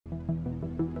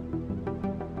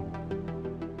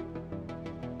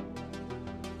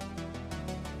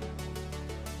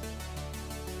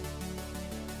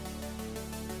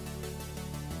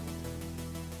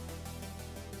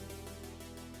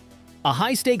A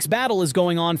high-stakes battle is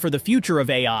going on for the future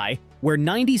of AI, where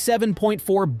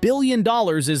 $97.4 billion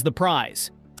is the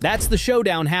prize. That's the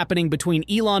showdown happening between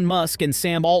Elon Musk and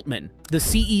Sam Altman, the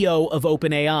CEO of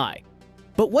OpenAI.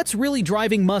 But what's really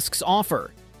driving Musk's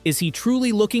offer? Is he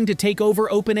truly looking to take over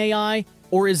OpenAI,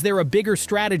 or is there a bigger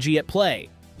strategy at play?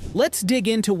 Let's dig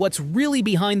into what's really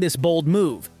behind this bold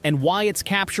move and why it's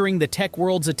capturing the tech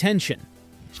world's attention.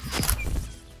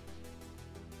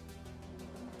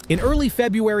 In early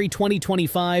February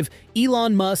 2025,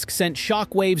 Elon Musk sent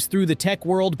shockwaves through the tech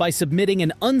world by submitting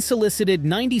an unsolicited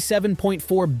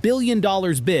 $97.4 billion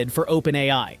bid for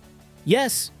OpenAI.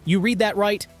 Yes, you read that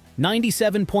right,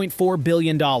 $97.4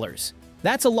 billion.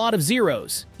 That's a lot of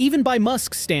zeros, even by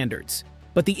Musk's standards.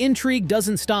 But the intrigue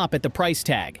doesn't stop at the price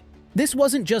tag. This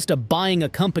wasn't just a buying a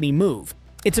company move.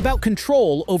 It's about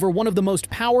control over one of the most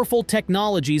powerful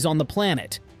technologies on the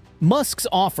planet. Musk's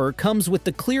offer comes with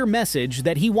the clear message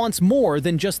that he wants more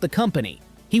than just the company.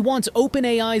 He wants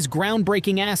OpenAI's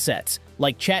groundbreaking assets,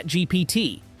 like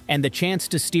chatgpt, and the chance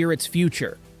to steer its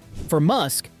future. For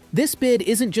Musk, this bid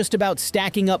isn't just about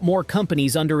stacking up more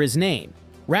companies under his name.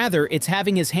 Rather, it's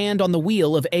having his hand on the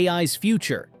wheel of AI's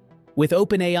future. With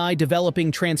OpenAI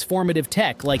developing transformative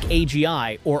tech like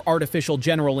AGI or artificial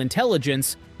general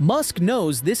intelligence, Musk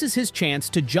knows this is his chance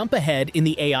to jump ahead in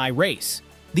the AI race.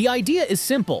 The idea is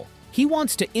simple. He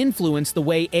wants to influence the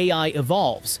way AI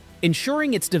evolves,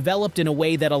 ensuring it's developed in a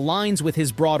way that aligns with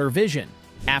his broader vision.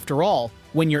 After all,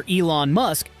 when you're Elon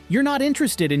Musk, you're not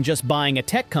interested in just buying a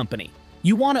tech company.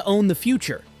 You want to own the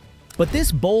future. But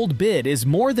this bold bid is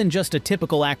more than just a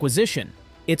typical acquisition.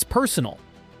 It's personal.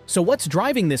 So what's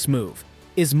driving this move?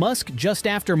 Is Musk just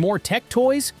after more tech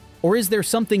toys, or is there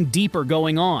something deeper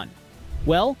going on?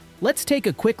 Well, let's take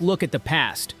a quick look at the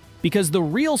past, because the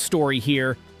real story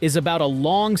here is about a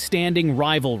long-standing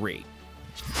rivalry.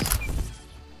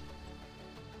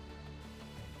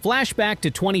 Flashback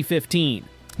to 2015.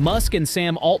 Musk and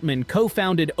Sam Altman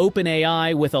co-founded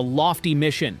OpenAI with a lofty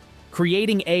mission,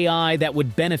 creating AI that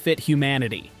would benefit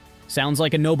humanity. Sounds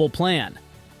like a noble plan.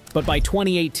 But by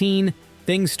 2018,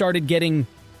 things started getting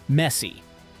messy.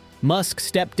 Musk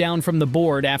stepped down from the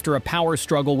board after a power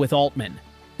struggle with Altman.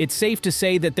 It's safe to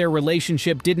say that their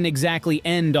relationship didn't exactly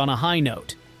end on a high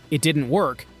note. It didn't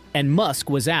work, and Musk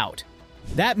was out.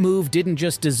 That move didn't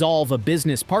just dissolve a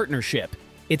business partnership,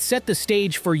 it set the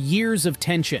stage for years of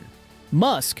tension.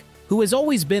 Musk, who has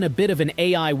always been a bit of an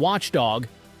AI watchdog,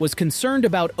 was concerned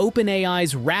about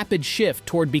OpenAI's rapid shift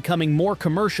toward becoming more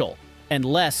commercial and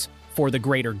less for the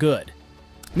greater good.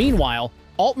 Meanwhile,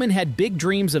 Altman had big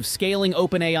dreams of scaling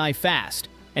OpenAI fast,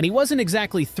 and he wasn't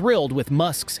exactly thrilled with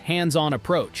Musk's hands-on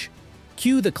approach.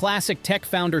 Cue the classic tech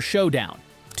founder showdown: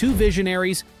 two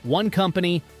visionaries, one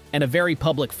company, and a very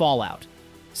public fallout.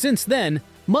 Since then,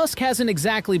 Musk hasn't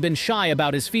exactly been shy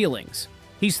about his feelings.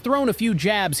 He's thrown a few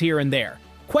jabs here and there,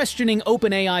 questioning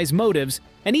OpenAI's motives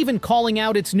and even calling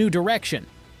out its new direction.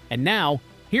 And now,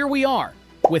 here we are,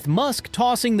 with Musk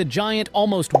tossing the giant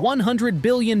almost $100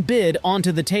 billion bid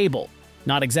onto the table.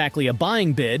 Not exactly a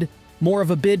buying bid, more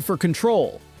of a bid for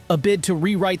control. A bid to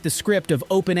rewrite the script of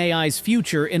OpenAI's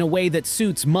future in a way that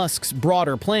suits Musk's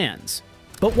broader plans.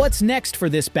 But what's next for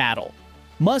this battle?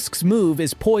 Musk's move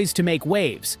is poised to make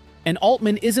waves, and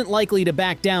Altman isn't likely to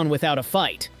back down without a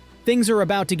fight. Things are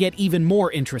about to get even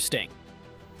more interesting.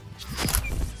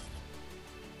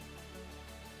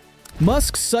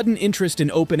 Musk's sudden interest in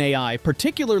OpenAI,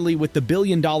 particularly with the $1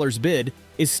 billion bid,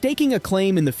 is staking a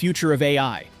claim in the future of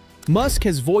AI. Musk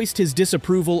has voiced his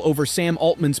disapproval over Sam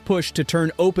Altman's push to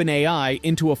turn OpenAI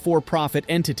into a for-profit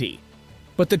entity.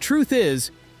 But the truth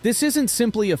is, this isn't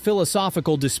simply a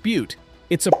philosophical dispute.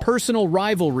 It's a personal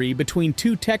rivalry between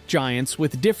two tech giants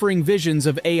with differing visions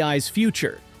of AI's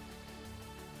future.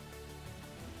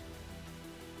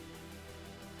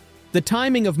 The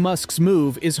timing of Musk's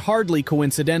move is hardly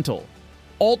coincidental.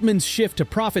 Altman's shift to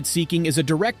profit-seeking is a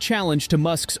direct challenge to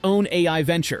Musk's own AI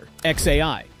venture,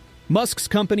 xAI. Musk's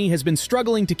company has been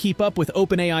struggling to keep up with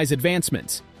OpenAI's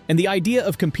advancements, and the idea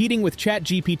of competing with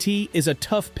ChatGPT is a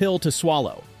tough pill to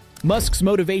swallow. Musk's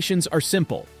motivations are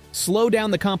simple: slow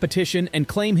down the competition and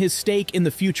claim his stake in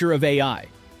the future of AI.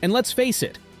 And let's face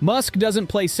it, Musk doesn't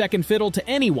play second fiddle to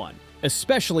anyone,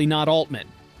 especially not Altman.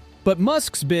 But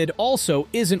Musk's bid also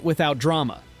isn't without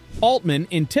drama. Altman,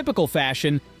 in typical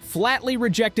fashion, flatly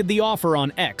rejected the offer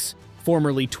on X,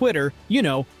 formerly Twitter,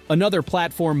 another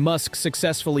platform Musk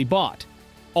successfully bought.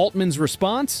 Altman's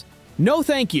response? No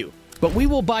thank you, but we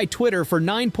will buy Twitter for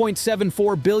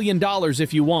 $9.74 billion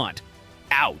if you want.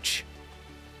 Ouch.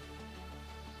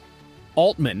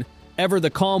 Altman, ever the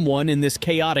calm one in this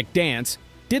chaotic dance,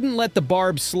 didn't let the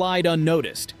barbs slide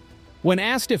unnoticed. When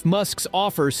asked if Musk's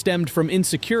offer stemmed from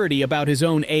insecurity about his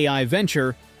own AI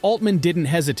venture, Altman didn't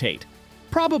hesitate.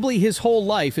 Probably his whole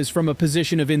life is from a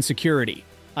position of insecurity.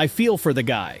 I feel for the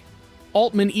guy.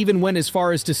 Altman even went as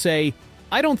far as to say,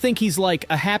 "I don't think he's like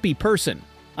a happy person.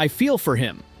 I feel for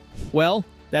him." Well,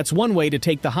 that's one way to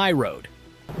take the high road.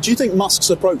 Do you think Musk's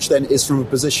approach then is from a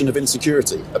position of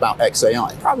insecurity about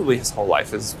XAI? Probably his whole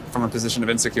life is from a position of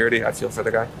insecurity. I feel for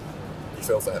the guy. You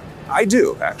feel for him? I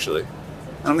do, actually.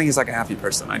 I don't think he's like a happy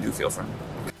person. I do feel for him.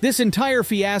 This entire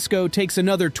fiasco takes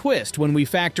another twist when we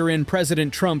factor in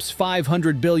President Trump's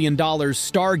 $500 billion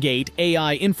Stargate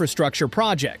AI infrastructure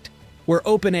project, where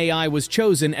OpenAI was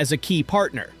chosen as a key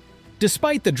partner.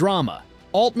 Despite the drama,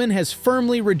 Altman has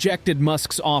firmly rejected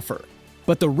Musk's offer.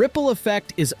 But the ripple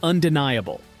effect is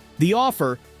undeniable. The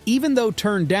offer, even though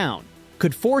turned down,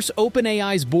 could force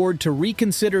OpenAI's board to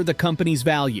reconsider the company's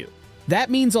value.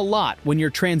 That means a lot when you're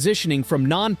transitioning from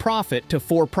non-profit to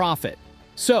for-profit.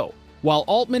 So, while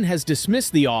Altman has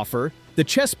dismissed the offer, the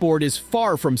chessboard is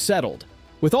far from settled.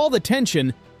 With all the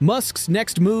tension, Musk's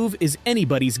next move is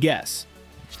anybody's guess.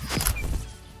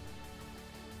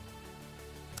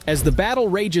 As the battle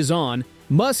rages on,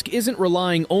 Musk isn't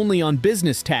relying only on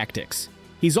business tactics.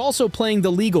 He's also playing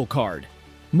the legal card.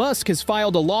 Musk has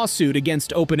filed a lawsuit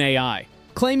against OpenAI,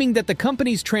 claiming that the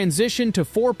company's transition to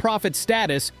for-profit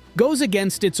status goes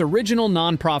against its original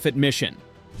non-profit mission.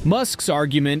 Musk's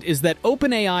argument is that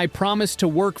OpenAI promised to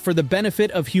work for the benefit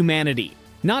of humanity,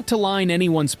 not to line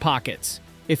anyone's pockets.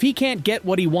 If he can't get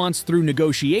what he wants through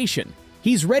negotiation,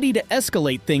 he's ready to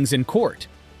escalate things in court.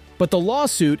 But the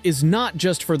lawsuit is not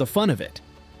just for the fun of it.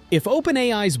 If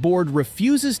OpenAI's board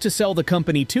refuses to sell the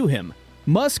company to him,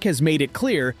 Musk has made it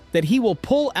clear that he will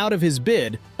pull out of his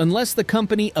bid unless the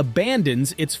company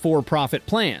abandons its for-profit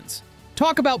plans.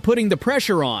 Talk about putting the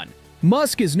pressure on.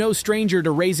 Musk is no stranger to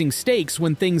raising stakes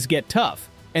when things get tough,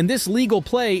 and this legal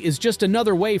play is just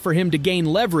another way for him to gain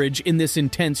leverage in this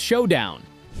intense showdown.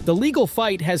 The legal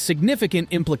fight has significant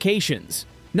implications.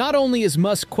 Not only is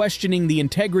Musk questioning the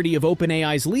integrity of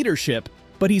OpenAI's leadership,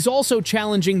 but he's also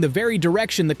challenging the very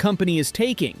direction the company is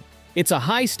taking. It's a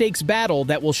high-stakes battle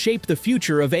that will shape the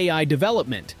future of AI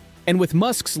development. And with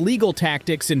Musk's legal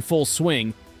tactics in full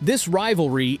swing, this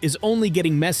rivalry is only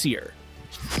getting messier.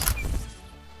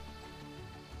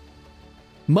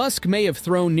 Musk may have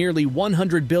thrown nearly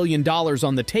 $100 billion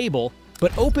on the table,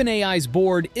 but OpenAI's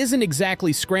board isn't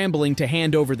exactly scrambling to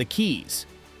hand over the keys.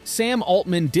 Sam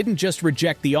Altman didn't just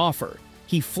reject the offer.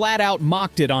 He flat-out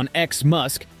mocked it on X.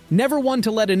 Musk, never one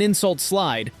to let an insult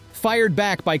slide, fired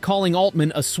back by calling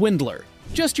Altman a swindler.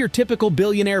 Just your typical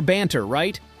billionaire banter,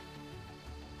 right?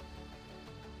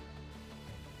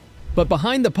 But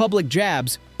behind the public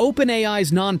jabs,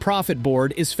 OpenAI's nonprofit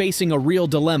board is facing a real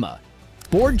dilemma.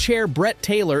 Board chair Brett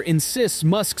Taylor insists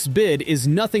Musk's bid is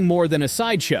nothing more than a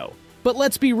sideshow. But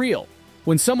let's be real.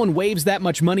 When someone waves that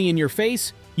much money in your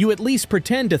face, you at least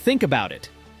pretend to think about it.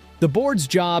 The board's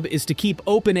job is to keep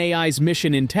OpenAI's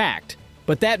mission intact,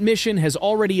 but that mission has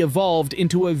already evolved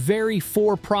into a very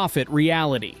for-profit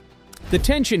reality. The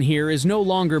tension here is no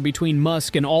longer between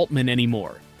Musk and Altman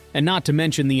anymore, and not to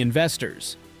mention the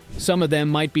investors. Some of them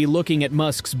might be looking at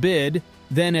Musk's bid,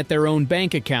 then at their own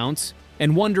bank accounts,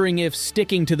 and wondering if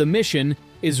sticking to the mission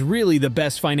is really the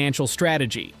best financial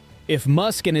strategy. If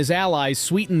Musk and his allies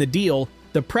sweeten the deal,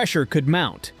 the pressure could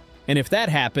mount. And if that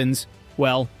happens,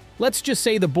 well, let's just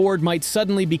say the board might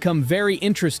suddenly become very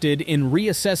interested in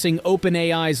reassessing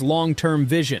OpenAI's long-term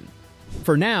vision.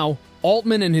 For now,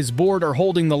 Altman and his board are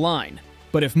holding the line.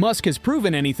 But if Musk has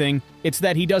proven anything, it's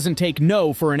that he doesn't take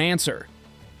no for an answer.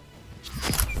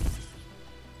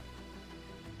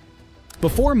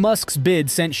 Before Musk's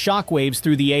bid sent shockwaves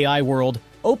through the AI world,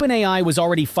 OpenAI was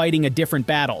already fighting a different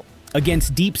battle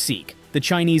against DeepSeek, the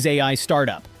Chinese AI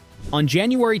startup. On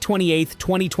January 28,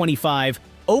 2025,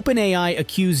 OpenAI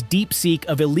accused DeepSeek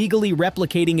of illegally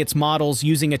replicating its models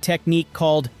using a technique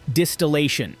called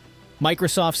distillation.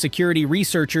 Microsoft security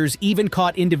researchers even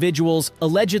caught individuals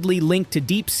allegedly linked to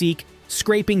DeepSeek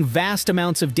scraping vast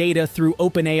amounts of data through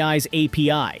OpenAI's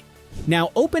API.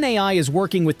 Now, OpenAI is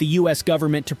working with the US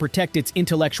government to protect its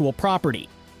intellectual property,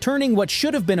 turning what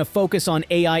should have been a focus on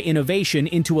AI innovation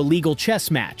into a legal chess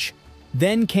match.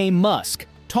 Then came Musk,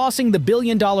 tossing the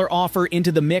billion-dollar offer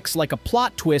into the mix like a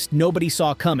plot twist nobody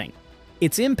saw coming.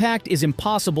 Its impact is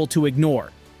impossible to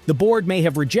ignore. The board may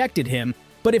have rejected him,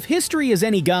 but if history is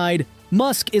any guide,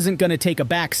 Musk isn't going to take a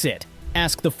backsit,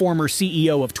 asked the former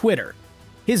CEO of Twitter.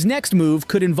 His next move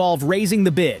could involve raising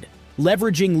the bid,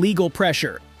 leveraging legal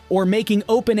pressure, or making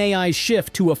OpenAI's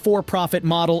shift to a for-profit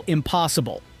model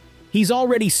impossible. He's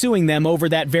already suing them over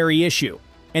that very issue,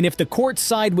 and if the courts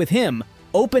side with him,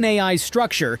 OpenAI's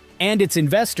structure and its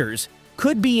investors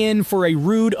could be in for a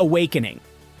rude awakening.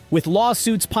 With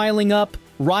lawsuits piling up,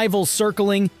 rivals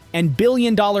circling, and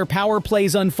billion-dollar power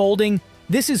plays unfolding,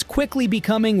 this is quickly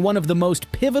becoming one of the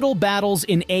most pivotal battles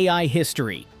in AI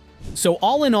history. So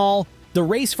all in all, the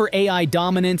race for AI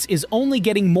dominance is only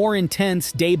getting more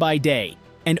intense day by day,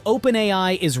 and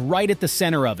OpenAI is right at the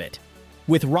center of it.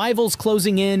 With rivals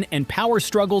closing in and power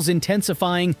struggles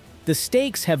intensifying, the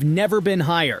stakes have never been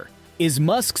higher. Is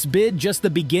Musk's bid just the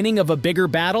beginning of a bigger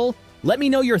battle? Let me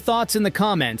know your thoughts in the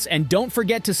comments, and don't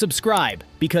forget to subscribe,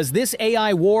 because this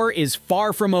AI war is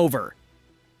far from over.